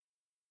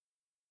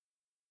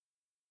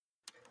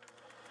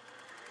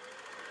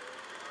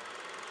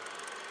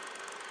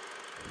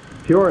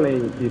purely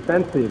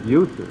defensive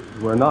uses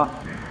were not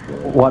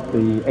what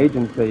the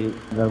agency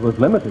was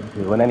limited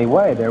to in any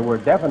way. There were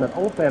definite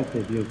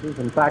offensive uses.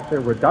 In fact,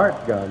 there were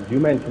dart guns. You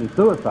mentioned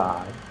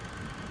suicide.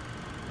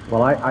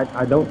 Well,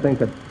 I don't think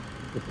that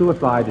the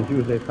suicide is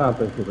usually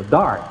accomplished with a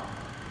dart.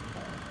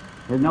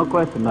 There's no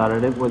question about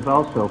it. It was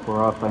also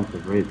for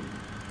offensive reasons.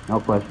 No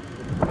question.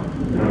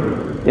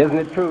 Isn't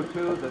it true,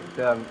 too,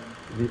 that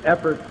the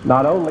effort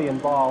not only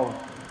involved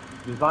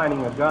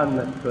designing a gun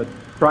that could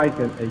strike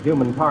a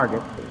human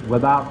target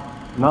without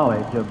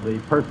knowledge of the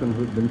person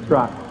who'd been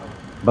struck,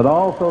 but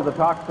also the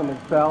toxin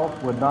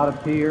itself would not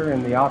appear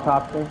in the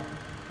autopsy?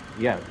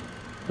 Yes,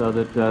 so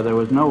that there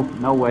was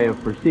no way of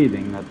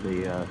perceiving that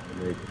the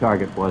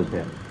target was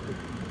hit.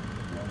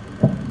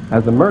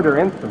 As a murder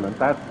instrument,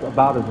 that's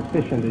about as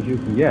efficient as you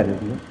can get,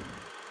 isn't it?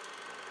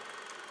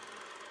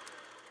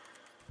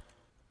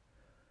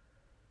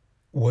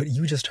 What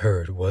you just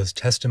heard was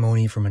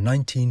testimony from a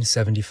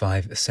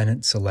 1975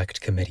 Senate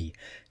Select Committee,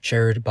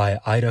 chaired by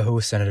Idaho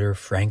Senator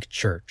Frank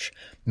Church,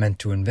 meant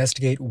to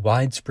investigate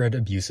widespread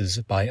abuses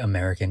by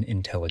American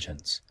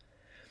intelligence.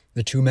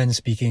 The two men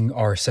speaking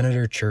are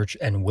Senator Church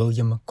and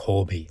William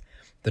Colby,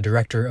 the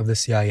director of the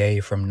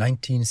CIA from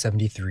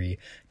 1973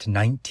 to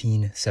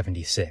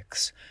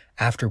 1976,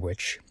 after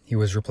which he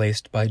was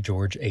replaced by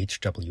George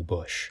H.W.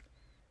 Bush.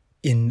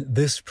 In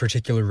this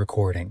particular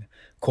recording,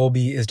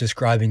 Colby is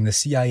describing the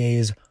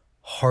CIA's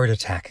heart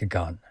attack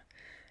gun,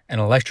 an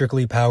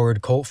electrically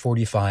powered Colt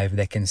 45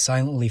 that can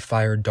silently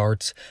fire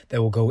darts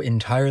that will go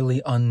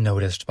entirely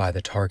unnoticed by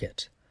the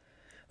target.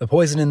 The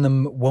poison in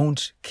them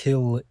won't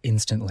kill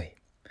instantly,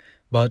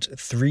 but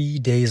 3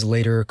 days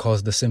later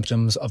cause the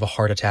symptoms of a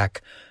heart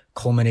attack,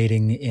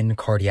 culminating in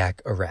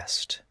cardiac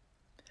arrest.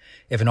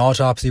 If an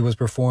autopsy was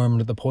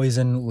performed, the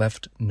poison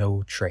left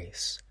no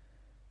trace.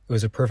 It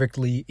was a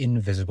perfectly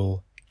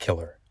invisible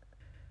killer.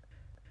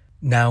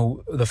 Now,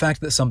 the fact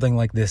that something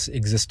like this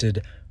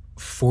existed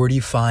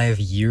 45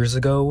 years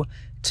ago,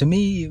 to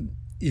me,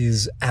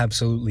 is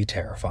absolutely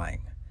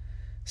terrifying.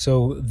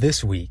 So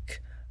this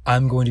week,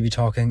 I'm going to be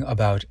talking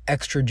about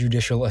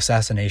extrajudicial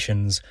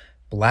assassinations,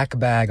 black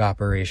bag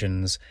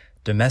operations,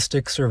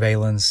 domestic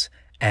surveillance,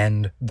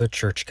 and the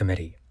Church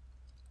Committee.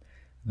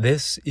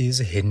 This is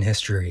Hidden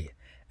History,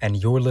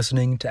 and you're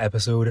listening to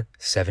episode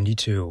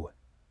 72.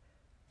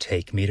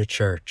 Take Me to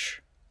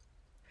Church.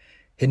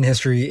 Hidden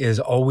History is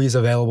always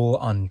available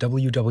on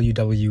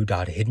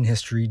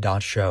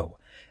www.hiddenhistory.show,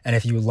 and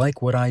if you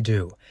like what I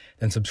do,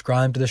 then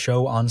subscribe to the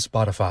show on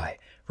Spotify,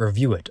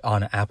 review it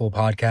on Apple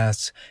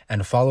Podcasts,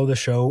 and follow the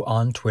show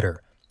on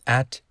Twitter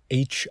at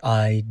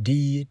HIDDN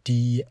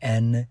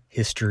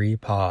History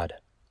Pod.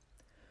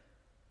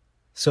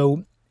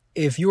 So,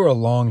 if you're a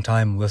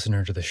long-time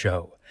listener to the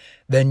show,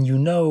 then you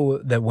know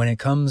that when it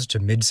comes to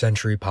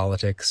mid-century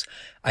politics,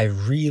 I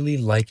really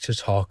like to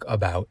talk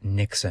about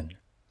Nixon.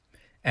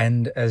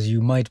 And as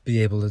you might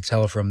be able to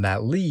tell from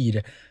that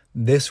lead,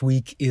 this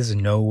week is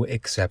no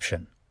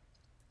exception.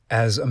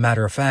 As a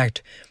matter of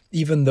fact,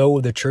 even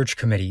though the Church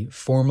Committee,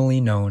 formerly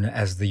known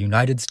as the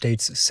United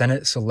States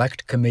Senate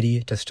Select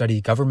Committee to Study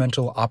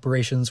Governmental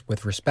Operations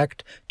with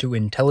Respect to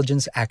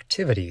Intelligence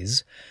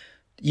Activities,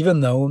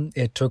 even though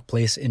it took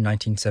place in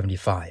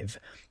 1975,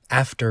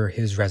 after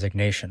his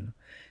resignation,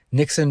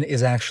 Nixon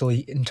is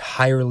actually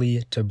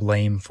entirely to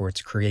blame for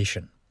its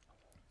creation.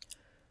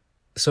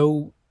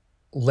 So,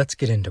 let's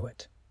get into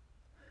it.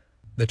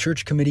 The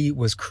Church Committee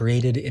was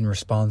created in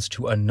response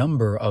to a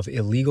number of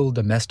illegal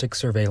domestic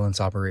surveillance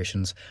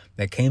operations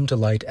that came to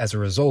light as a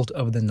result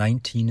of the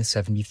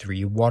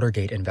 1973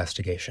 Watergate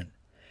investigation.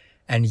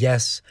 And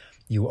yes,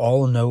 you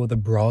all know the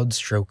broad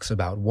strokes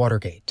about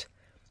Watergate.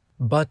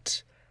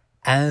 But,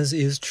 as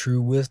is true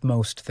with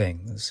most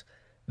things,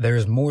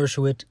 there's more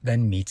to it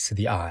than meets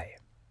the eye.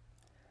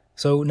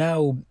 So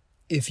now,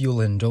 if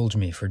you'll indulge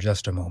me for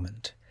just a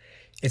moment,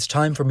 it's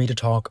time for me to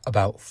talk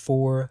about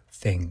 4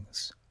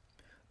 things: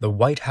 the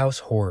White House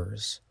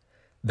horrors,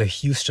 the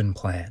Houston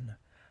Plan,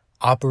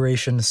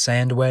 Operation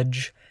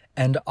Sandwedge,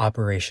 and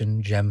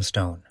Operation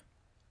Gemstone.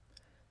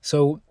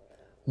 So,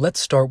 let's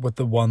start with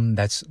the one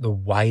that's the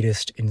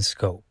widest in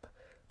scope,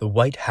 the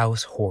White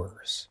House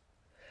horrors.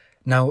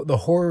 Now,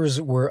 the horrors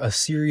were a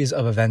series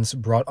of events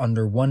brought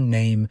under one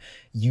name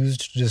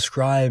used to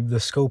describe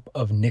the scope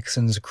of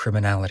Nixon's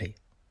criminality.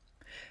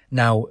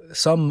 Now,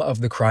 some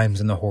of the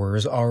crimes in the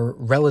horrors are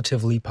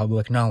relatively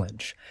public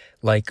knowledge,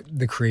 like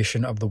the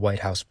creation of the White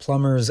House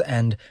plumbers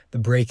and the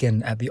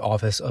break-in at the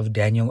office of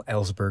Daniel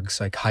Ellsberg,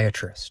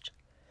 psychiatrist.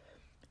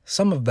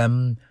 Some of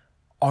them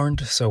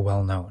aren't so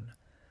well known,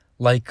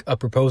 like a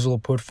proposal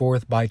put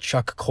forth by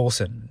Chuck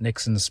Colson,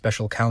 Nixon's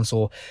special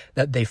counsel,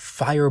 that they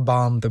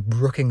firebomb the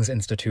Brookings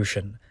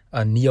Institution,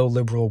 a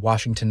neoliberal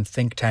Washington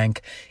think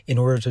tank, in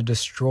order to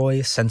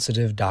destroy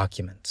sensitive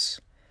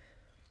documents.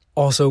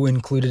 Also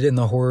included in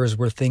the horrors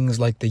were things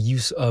like the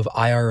use of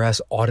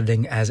IRS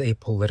auditing as a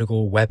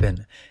political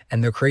weapon,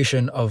 and the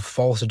creation of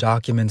false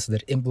documents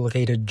that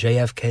implicated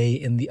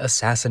JFK in the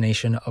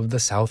assassination of the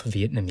South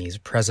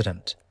Vietnamese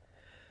president.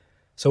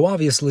 So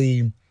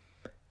obviously,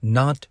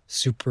 not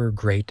super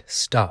great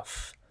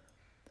stuff.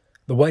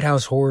 The White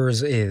House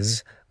Horrors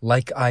is,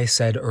 like I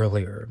said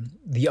earlier,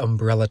 the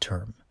umbrella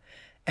term,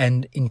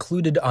 and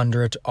included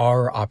under it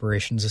are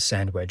operations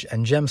Sandwedge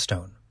and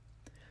Gemstone.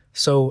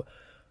 So,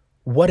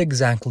 what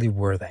exactly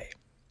were they?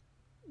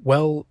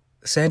 Well,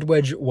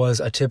 Sandwedge was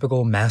a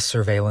typical mass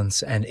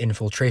surveillance and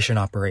infiltration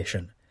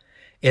operation.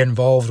 It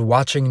involved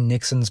watching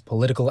Nixon's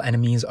political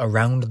enemies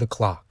around the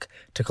clock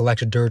to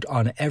collect dirt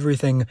on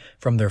everything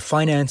from their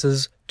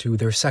finances to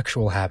their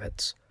sexual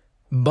habits.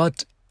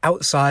 But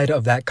outside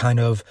of that kind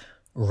of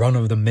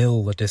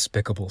run-of-the-mill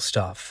despicable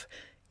stuff,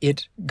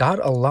 it got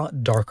a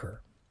lot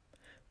darker.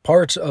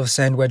 Part of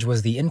Sandwedge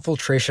was the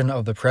infiltration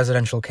of the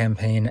presidential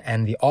campaign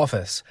and the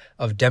office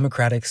of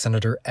Democratic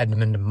Senator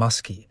Edmund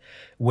Muskie,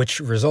 which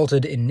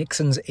resulted in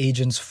Nixon's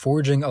agents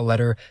forging a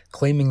letter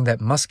claiming that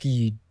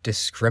Muskie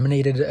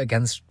discriminated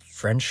against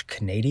French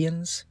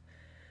Canadians.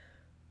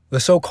 The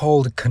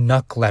so-called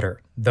Canuck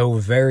letter, though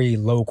very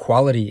low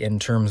quality in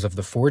terms of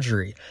the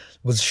forgery,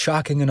 was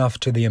shocking enough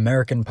to the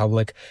American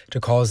public to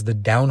cause the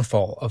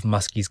downfall of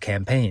Muskie's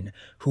campaign,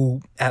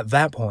 who, at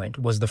that point,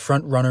 was the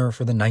front-runner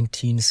for the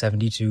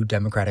 1972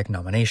 Democratic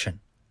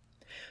nomination.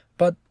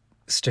 But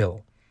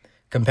still,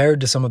 compared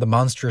to some of the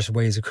monstrous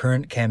ways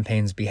current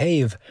campaigns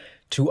behave,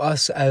 to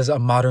us as a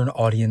modern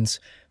audience,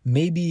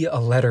 maybe a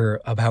letter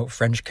about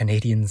French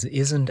Canadians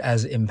isn't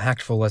as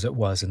impactful as it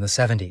was in the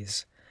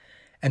 70s.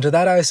 And to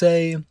that I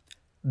say,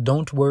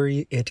 don't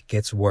worry, it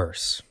gets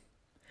worse.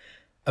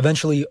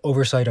 Eventually,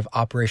 oversight of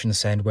Operation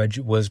Sandwedge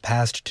was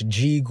passed to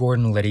G.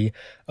 Gordon Liddy,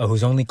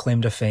 whose only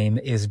claim to fame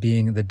is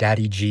being the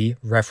Daddy G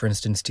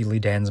referenced in Steely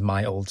Dan's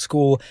My Old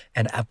School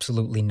and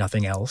absolutely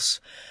nothing else.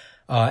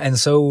 And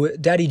so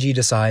Daddy G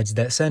decides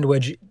that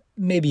Sandwedge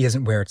maybe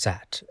isn't where it's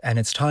at, and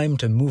it's time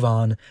to move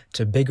on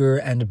to bigger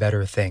and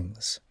better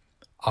things.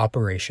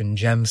 Operation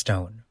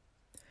Gemstone.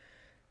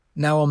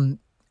 Now,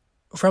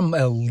 from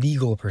a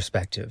legal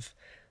perspective,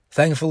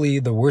 thankfully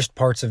the worst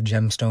parts of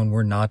Gemstone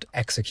were not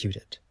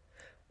executed.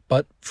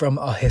 But from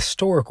a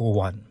historical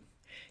one,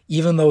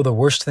 even though the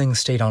worst things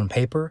stayed on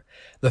paper,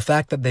 the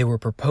fact that they were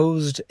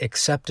proposed,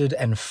 accepted,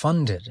 and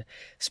funded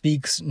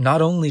speaks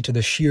not only to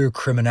the sheer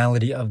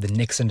criminality of the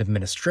Nixon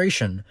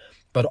administration,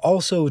 but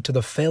also to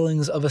the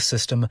failings of a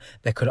system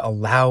that could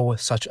allow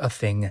such a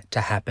thing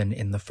to happen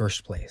in the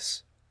first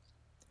place.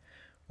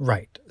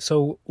 Right,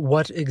 so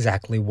what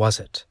exactly was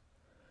it?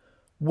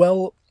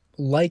 Well,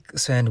 like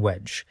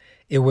Sandwedge,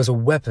 it was a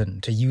weapon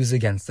to use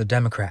against the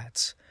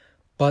Democrats,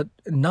 but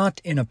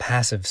not in a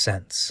passive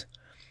sense.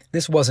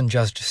 This wasn't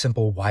just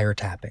simple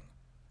wiretapping.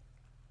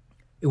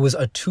 It was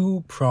a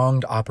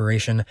two-pronged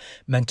operation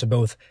meant to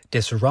both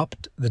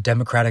disrupt the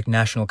Democratic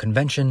National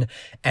Convention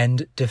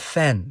and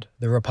defend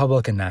the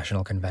Republican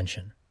National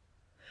Convention.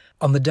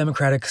 On the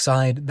Democratic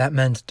side, that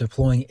meant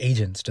deploying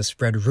agents to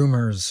spread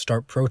rumors,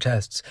 start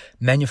protests,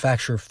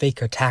 manufacture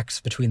fake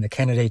attacks between the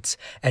candidates,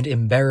 and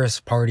embarrass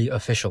party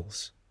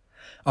officials.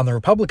 On the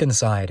Republican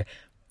side,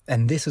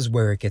 and this is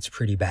where it gets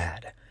pretty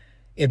bad,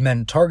 it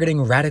meant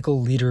targeting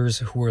radical leaders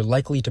who were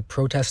likely to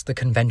protest the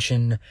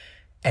convention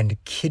and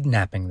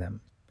kidnapping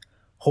them,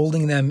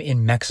 holding them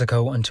in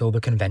Mexico until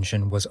the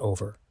convention was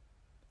over.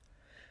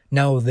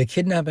 Now, the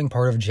kidnapping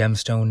part of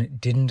Gemstone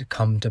didn't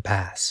come to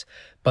pass,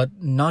 but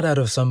not out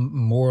of some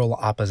moral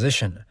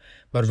opposition,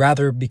 but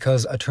rather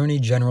because Attorney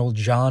General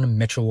John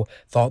Mitchell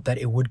thought that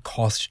it would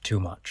cost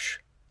too much.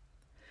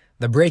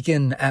 The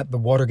break-in at the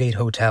Watergate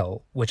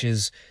Hotel, which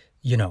is,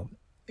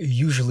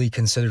 usually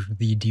considered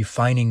the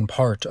defining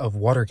part of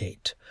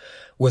Watergate,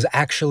 was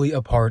actually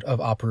a part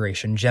of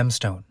Operation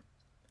Gemstone.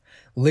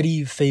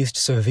 Liddy faced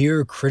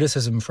severe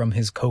criticism from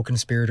his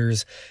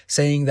co-conspirators,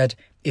 saying that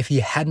if he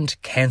hadn't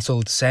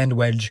cancelled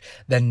Sandwedge,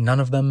 then none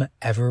of them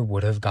ever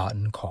would have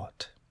gotten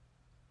caught.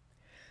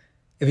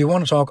 If you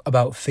want to talk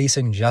about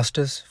facing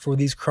justice for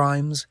these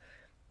crimes,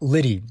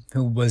 Liddy,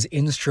 who was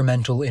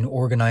instrumental in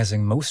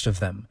organizing most of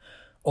them,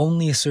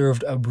 only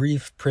served a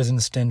brief prison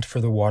stint for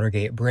the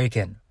Watergate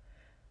break-in.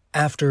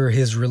 After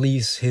his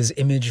release, his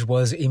image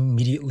was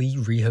immediately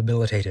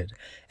rehabilitated,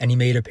 and he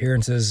made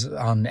appearances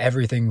on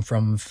everything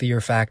from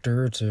Fear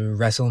Factor to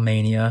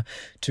WrestleMania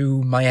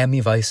to Miami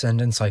Vice and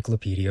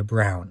Encyclopedia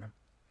Brown.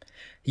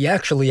 He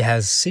actually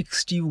has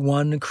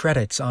 61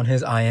 credits on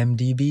his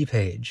IMDb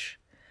page.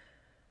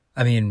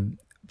 I mean,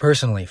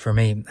 personally, for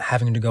me,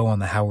 having to go on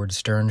the Howard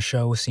Stern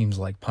show seems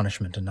like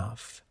punishment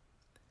enough.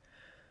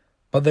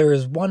 But there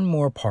is one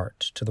more part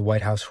to the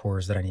White House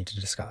Horrors that I need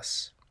to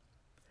discuss.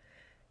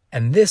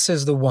 And this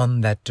is the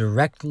one that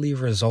directly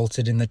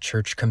resulted in the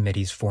Church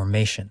Committee's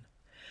formation.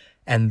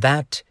 And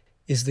that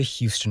is the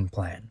Houston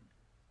Plan.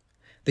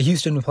 The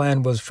Houston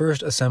Plan was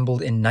first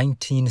assembled in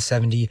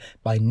 1970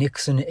 by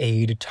Nixon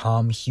aide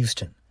Tom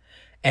Houston.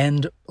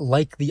 And,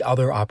 like the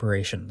other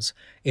operations,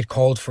 it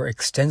called for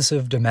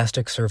extensive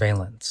domestic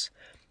surveillance,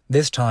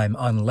 this time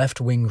on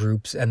left-wing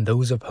groups and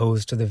those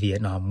opposed to the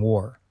Vietnam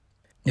War.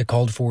 It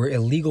called for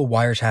illegal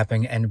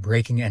wiretapping and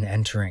breaking and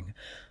entering,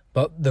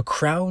 but the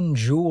crown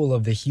jewel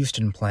of the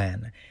Houston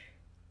Plan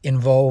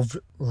involved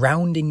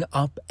rounding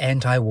up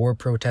anti-war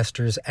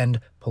protesters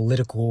and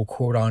political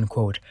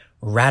quote-unquote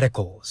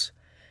radicals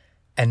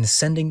and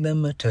sending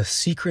them to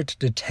secret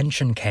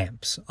detention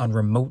camps on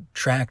remote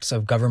tracts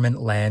of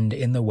government land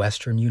in the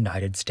western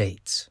United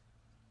States.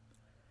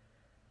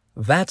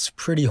 That's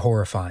pretty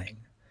horrifying.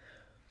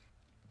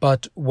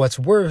 But what's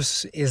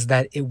worse is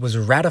that it was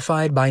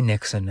ratified by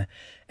Nixon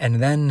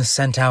and then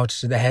sent out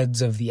to the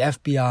heads of the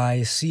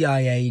FBI,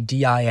 CIA,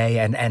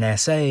 DIA, and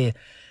NSA,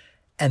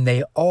 and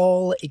they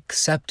all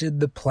accepted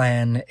the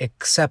plan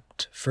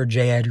except for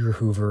J. Edgar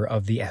Hoover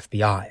of the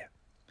FBI.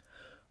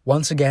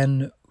 Once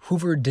again,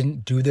 Hoover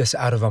didn't do this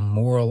out of a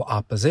moral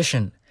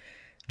opposition.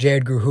 J.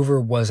 Edgar Hoover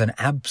was an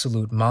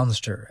absolute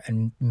monster,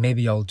 and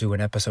maybe I'll do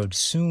an episode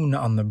soon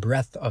on the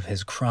breadth of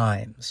his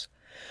crimes.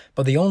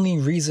 But the only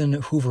reason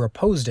Hoover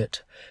opposed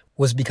it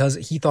was because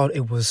he thought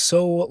it was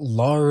so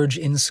large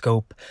in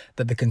scope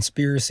that the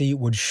conspiracy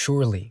would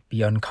surely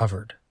be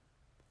uncovered.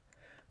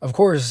 Of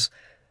course,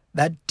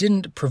 that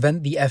didn't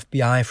prevent the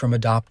FBI from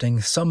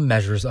adopting some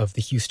measures of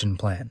the Houston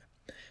Plan,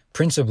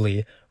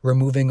 principally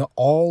removing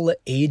all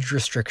age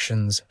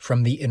restrictions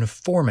from the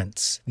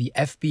informants the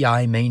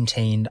FBI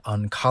maintained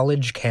on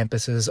college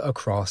campuses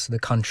across the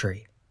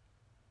country.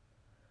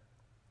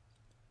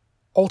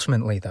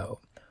 Ultimately, though,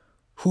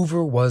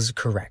 Hoover was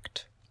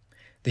correct.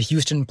 The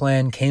Houston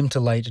Plan came to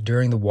light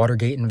during the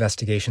Watergate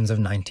investigations of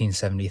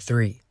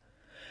 1973.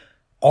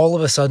 All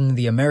of a sudden,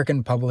 the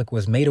American public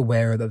was made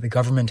aware that the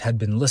government had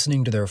been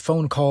listening to their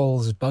phone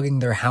calls, bugging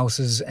their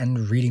houses,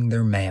 and reading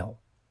their mail.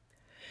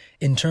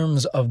 In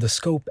terms of the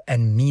scope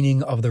and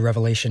meaning of the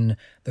revelation,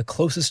 the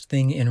closest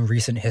thing in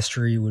recent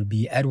history would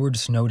be Edward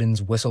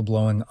Snowden's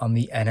whistleblowing on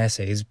the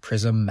NSA's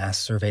PRISM mass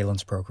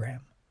surveillance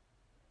program.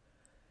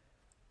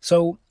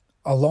 So,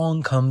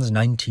 along comes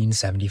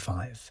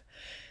 1975,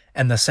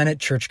 and the Senate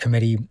Church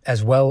Committee,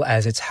 as well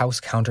as its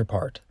House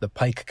counterpart, the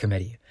Pike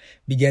Committee,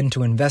 began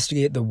to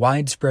investigate the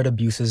widespread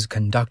abuses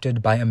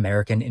conducted by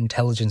American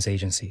intelligence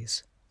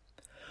agencies.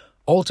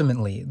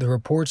 Ultimately, the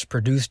reports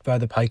produced by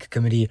the Pike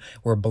Committee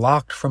were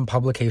blocked from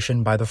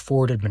publication by the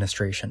Ford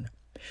administration,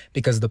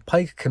 because the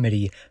Pike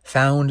Committee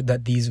found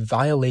that these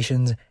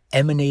violations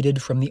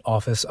emanated from the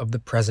office of the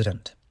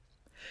president.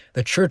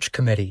 The Church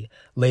Committee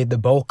laid the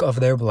bulk of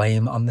their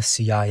blame on the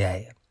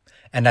CIA,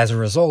 and as a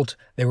result,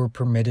 they were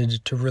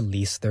permitted to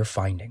release their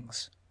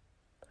findings.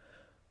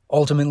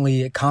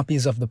 Ultimately,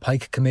 copies of the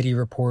Pike Committee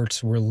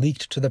reports were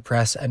leaked to the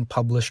press and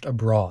published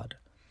abroad.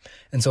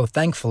 And so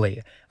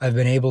thankfully, I've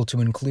been able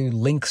to include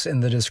links in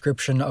the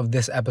description of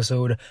this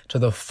episode to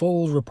the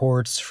full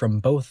reports from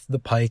both the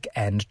Pike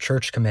and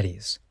Church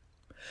committees.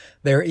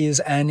 There is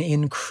an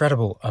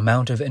incredible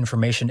amount of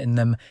information in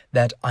them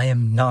that I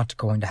am not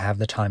going to have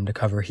the time to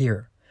cover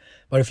here.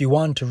 But if you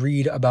want to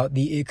read about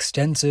the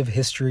extensive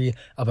history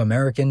of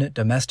American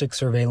domestic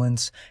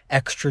surveillance,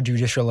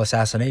 extrajudicial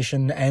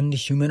assassination, and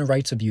human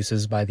rights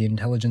abuses by the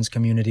intelligence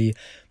community,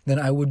 then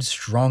I would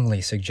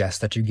strongly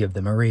suggest that you give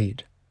them a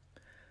read.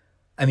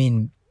 I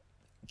mean,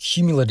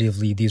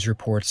 cumulatively these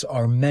reports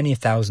are many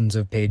thousands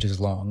of pages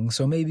long,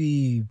 so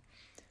maybe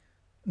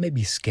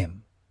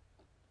skim.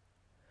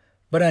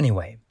 But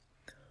anyway,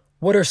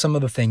 what are some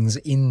of the things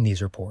in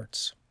these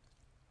reports?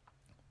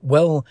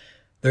 Well,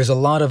 there's a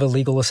lot of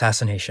illegal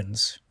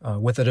assassinations,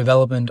 with the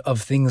development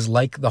of things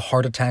like the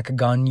heart attack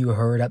gun you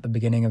heard at the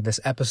beginning of this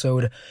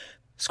episode.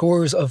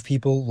 Scores of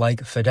people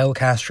like Fidel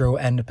Castro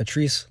and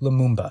Patrice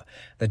Lumumba,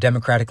 the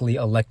democratically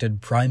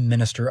elected prime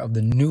minister of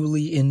the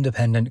newly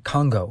independent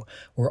Congo,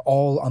 were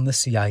all on the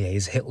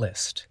CIA's hit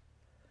list.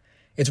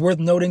 It's worth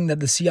noting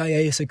that the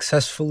CIA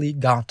successfully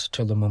got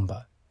to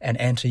Lumumba, an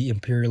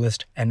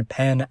anti-imperialist and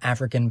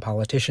pan-African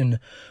politician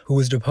who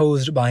was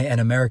deposed by an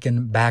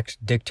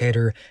American-backed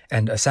dictator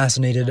and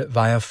assassinated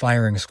via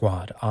firing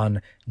squad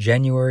on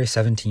January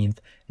 17,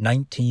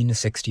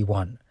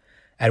 1961,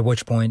 at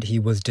which point he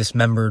was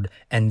dismembered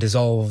and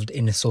dissolved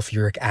in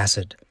sulfuric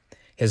acid,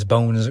 his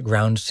bones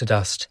ground to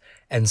dust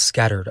and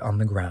scattered on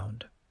the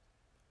ground.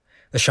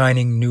 The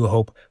shining new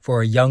hope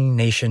for a young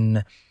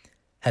nation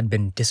had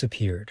been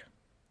disappeared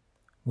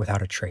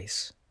without a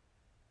trace.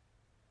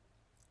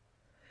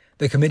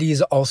 The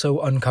committees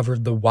also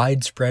uncovered the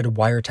widespread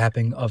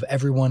wiretapping of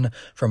everyone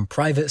from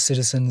private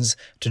citizens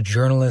to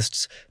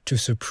journalists to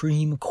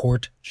Supreme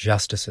Court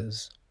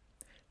justices.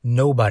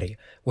 Nobody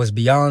was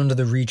beyond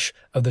the reach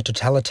of the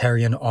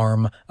totalitarian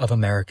arm of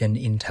American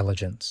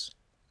intelligence.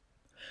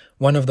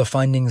 One of the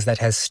findings that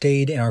has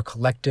stayed in our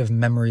collective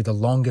memory the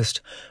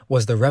longest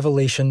was the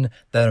revelation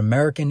that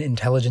American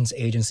intelligence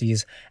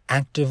agencies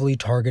actively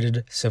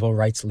targeted civil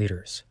rights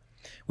leaders,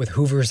 with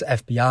Hoover's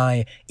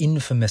FBI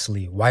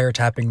infamously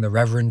wiretapping the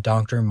Reverend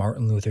Dr.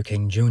 Martin Luther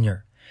King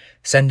Jr.,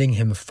 sending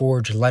him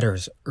forged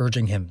letters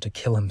urging him to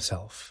kill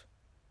himself.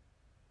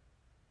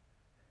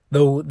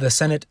 Though the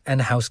Senate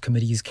and House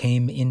committees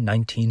came in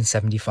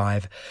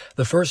 1975,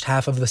 the first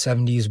half of the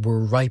 70s were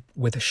ripe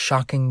with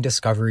shocking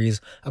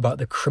discoveries about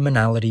the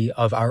criminality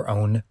of our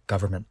own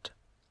government.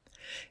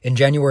 In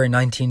January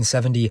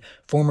 1970,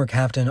 former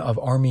captain of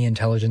Army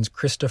intelligence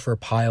Christopher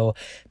Pyle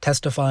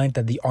testified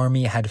that the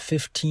Army had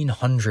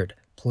 1,500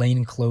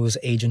 plainclothes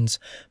agents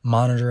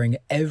monitoring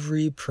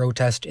every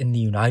protest in the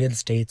United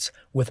States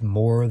with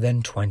more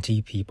than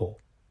 20 people.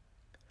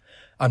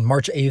 On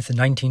March 8th,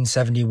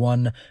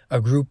 1971,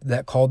 a group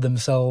that called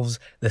themselves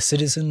the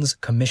Citizens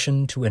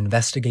Commission to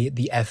Investigate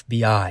the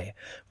FBI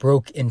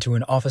broke into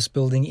an office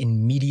building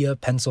in Media,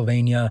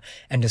 Pennsylvania,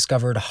 and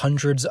discovered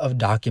hundreds of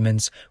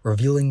documents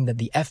revealing that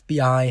the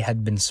FBI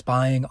had been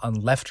spying on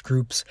left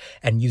groups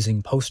and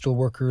using postal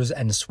workers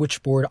and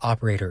switchboard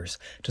operators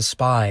to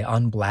spy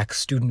on black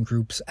student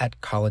groups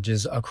at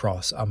colleges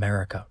across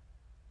America.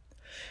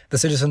 The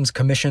Citizens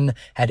Commission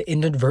had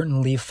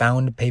inadvertently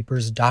found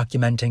papers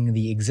documenting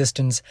the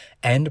existence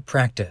and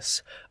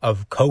practice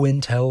of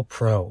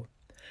COINTELPRO,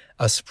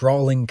 a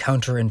sprawling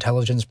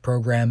counterintelligence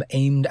program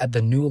aimed at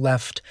the New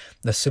Left,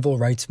 the Civil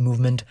Rights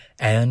Movement,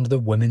 and the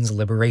Women's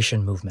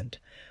Liberation Movement,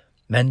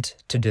 meant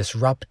to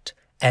disrupt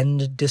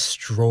and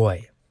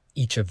destroy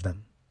each of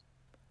them,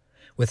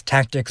 with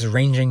tactics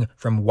ranging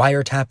from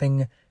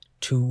wiretapping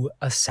to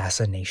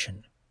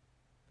assassination.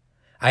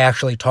 I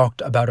actually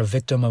talked about a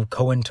victim of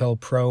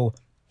COINTELPRO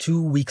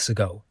 2 weeks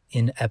ago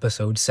in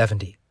episode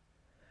 70.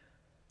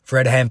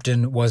 Fred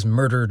Hampton was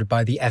murdered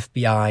by the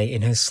FBI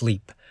in his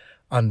sleep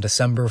on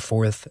December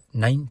 4th,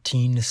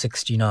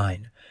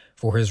 1969,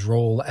 for his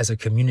role as a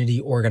community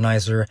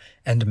organizer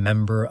and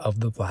member of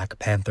the Black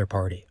Panther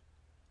Party.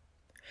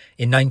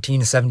 In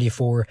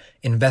 1974,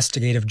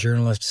 investigative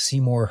journalist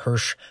Seymour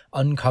Hersh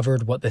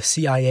uncovered what the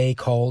CIA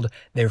called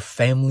their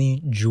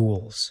family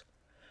jewels.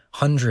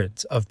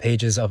 Hundreds of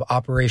pages of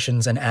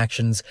operations and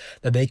actions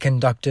that they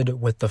conducted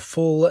with the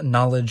full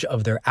knowledge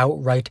of their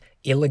outright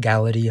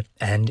illegality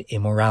and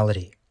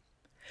immorality.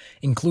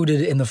 Included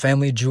in the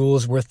family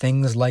jewels were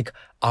things like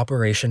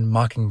Operation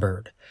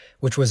Mockingbird,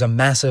 which was a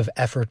massive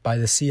effort by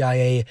the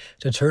CIA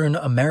to turn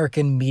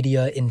American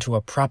media into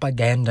a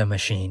propaganda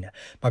machine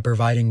by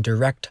providing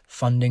direct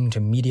funding to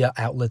media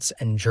outlets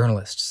and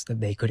journalists that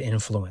they could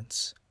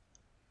influence.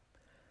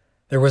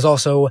 There was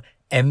also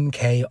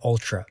MK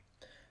Ultra,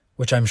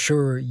 which I'm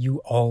sure you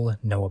all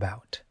know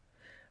about.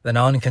 The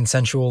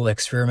non-consensual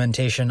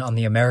experimentation on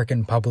the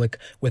American public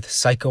with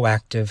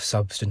psychoactive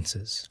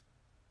substances.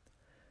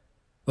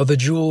 Though the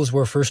jewels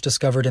were first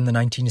discovered in the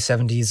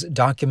 1970s,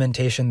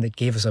 documentation that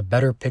gave us a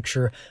better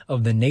picture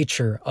of the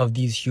nature of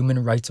these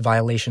human rights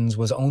violations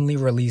was only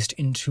released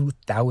in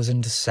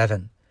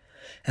 2007.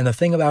 And the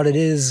thing about it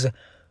is,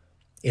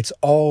 it's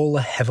all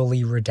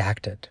heavily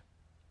redacted.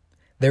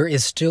 There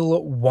is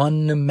still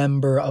one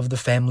member of the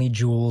family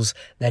jewels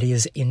that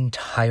is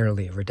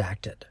entirely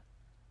redacted.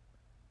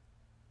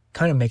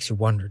 Kind of makes you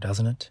wonder,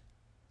 doesn't it?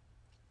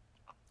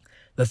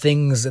 The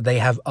things that they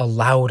have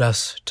allowed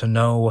us to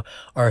know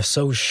are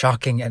so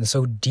shocking and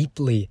so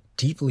deeply,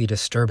 deeply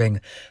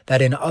disturbing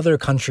that in other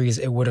countries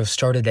it would have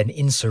started an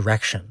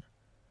insurrection.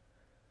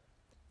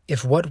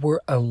 If what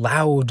we're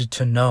allowed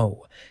to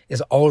know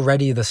is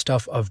already the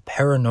stuff of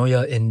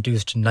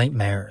paranoia-induced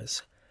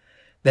nightmares,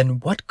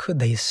 then what could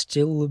they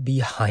still be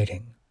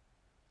hiding?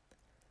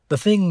 The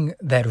thing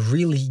that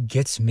really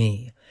gets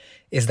me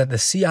is that the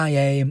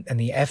CIA and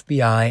the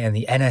FBI and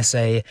the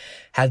NSA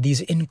had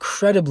these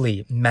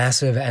incredibly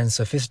massive and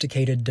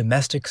sophisticated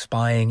domestic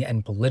spying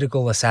and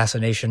political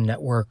assassination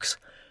networks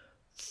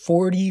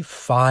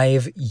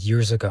 45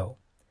 years ago.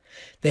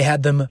 They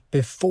had them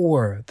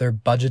before their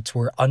budgets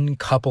were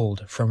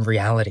uncoupled from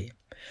reality,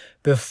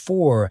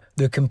 before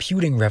the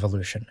computing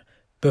revolution,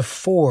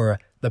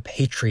 before the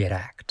Patriot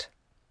Act.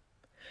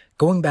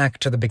 Going back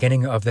to the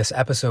beginning of this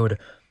episode,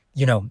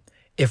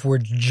 if we're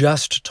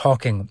just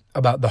talking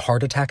about the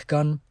heart attack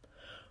gun,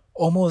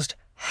 almost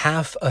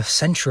half a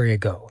century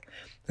ago,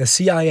 the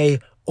CIA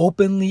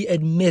openly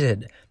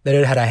admitted that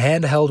it had a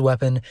handheld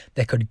weapon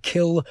that could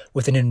kill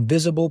with an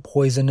invisible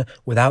poison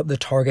without the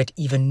target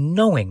even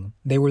knowing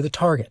they were the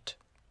target.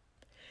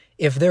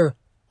 If they're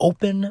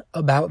open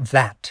about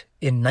that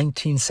in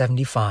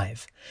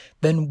 1975,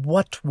 then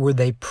what were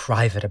they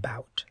private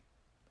about?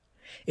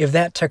 If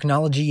that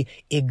technology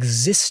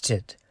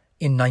existed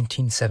in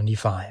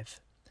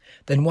 1975,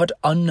 then what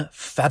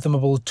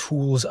unfathomable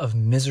tools of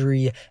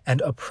misery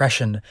and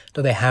oppression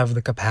do they have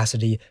the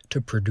capacity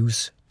to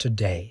produce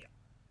today?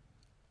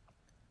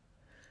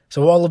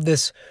 So all of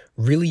this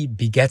really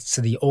begets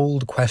the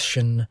old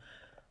question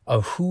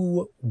of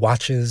who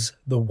watches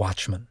the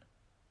watchman.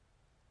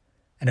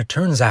 And it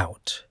turns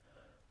out,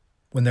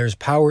 when there's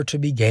power to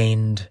be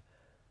gained,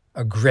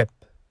 a grip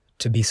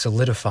to be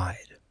solidified,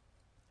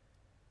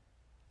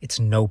 it's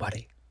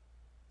nobody.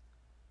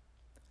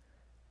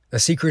 The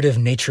secretive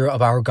nature of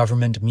our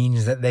government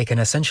means that they can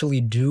essentially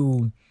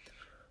do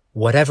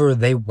whatever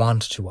they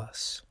want to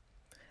us.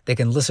 They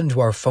can listen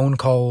to our phone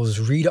calls,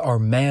 read our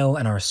mail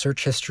and our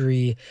search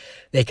history.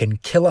 They can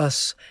kill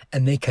us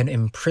and they can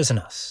imprison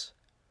us.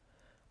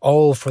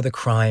 All for the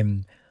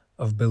crime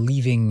of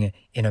believing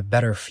in a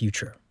better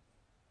future.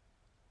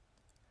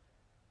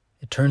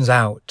 It turns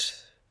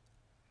out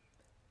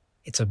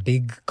it's a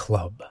big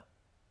club.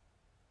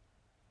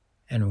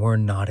 And we're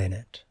not in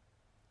it.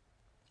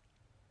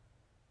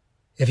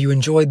 If you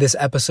enjoyed this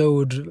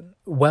episode,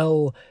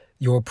 well,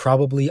 you're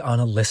probably on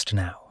a list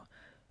now.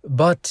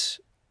 But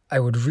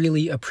I would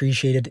really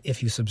appreciate it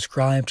if you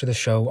subscribe to the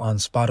show on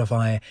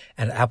Spotify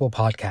and Apple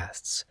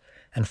Podcasts.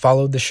 and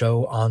followed the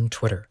show on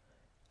Twitter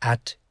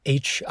at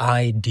HIDDN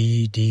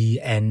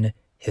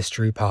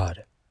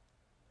HistoryPod.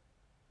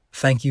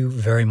 Thank you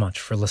very much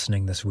for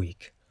listening this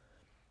week.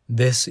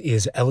 This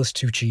is Ellis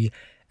Tucci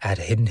at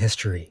Hidden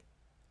History,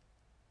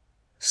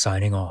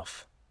 signing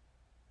off.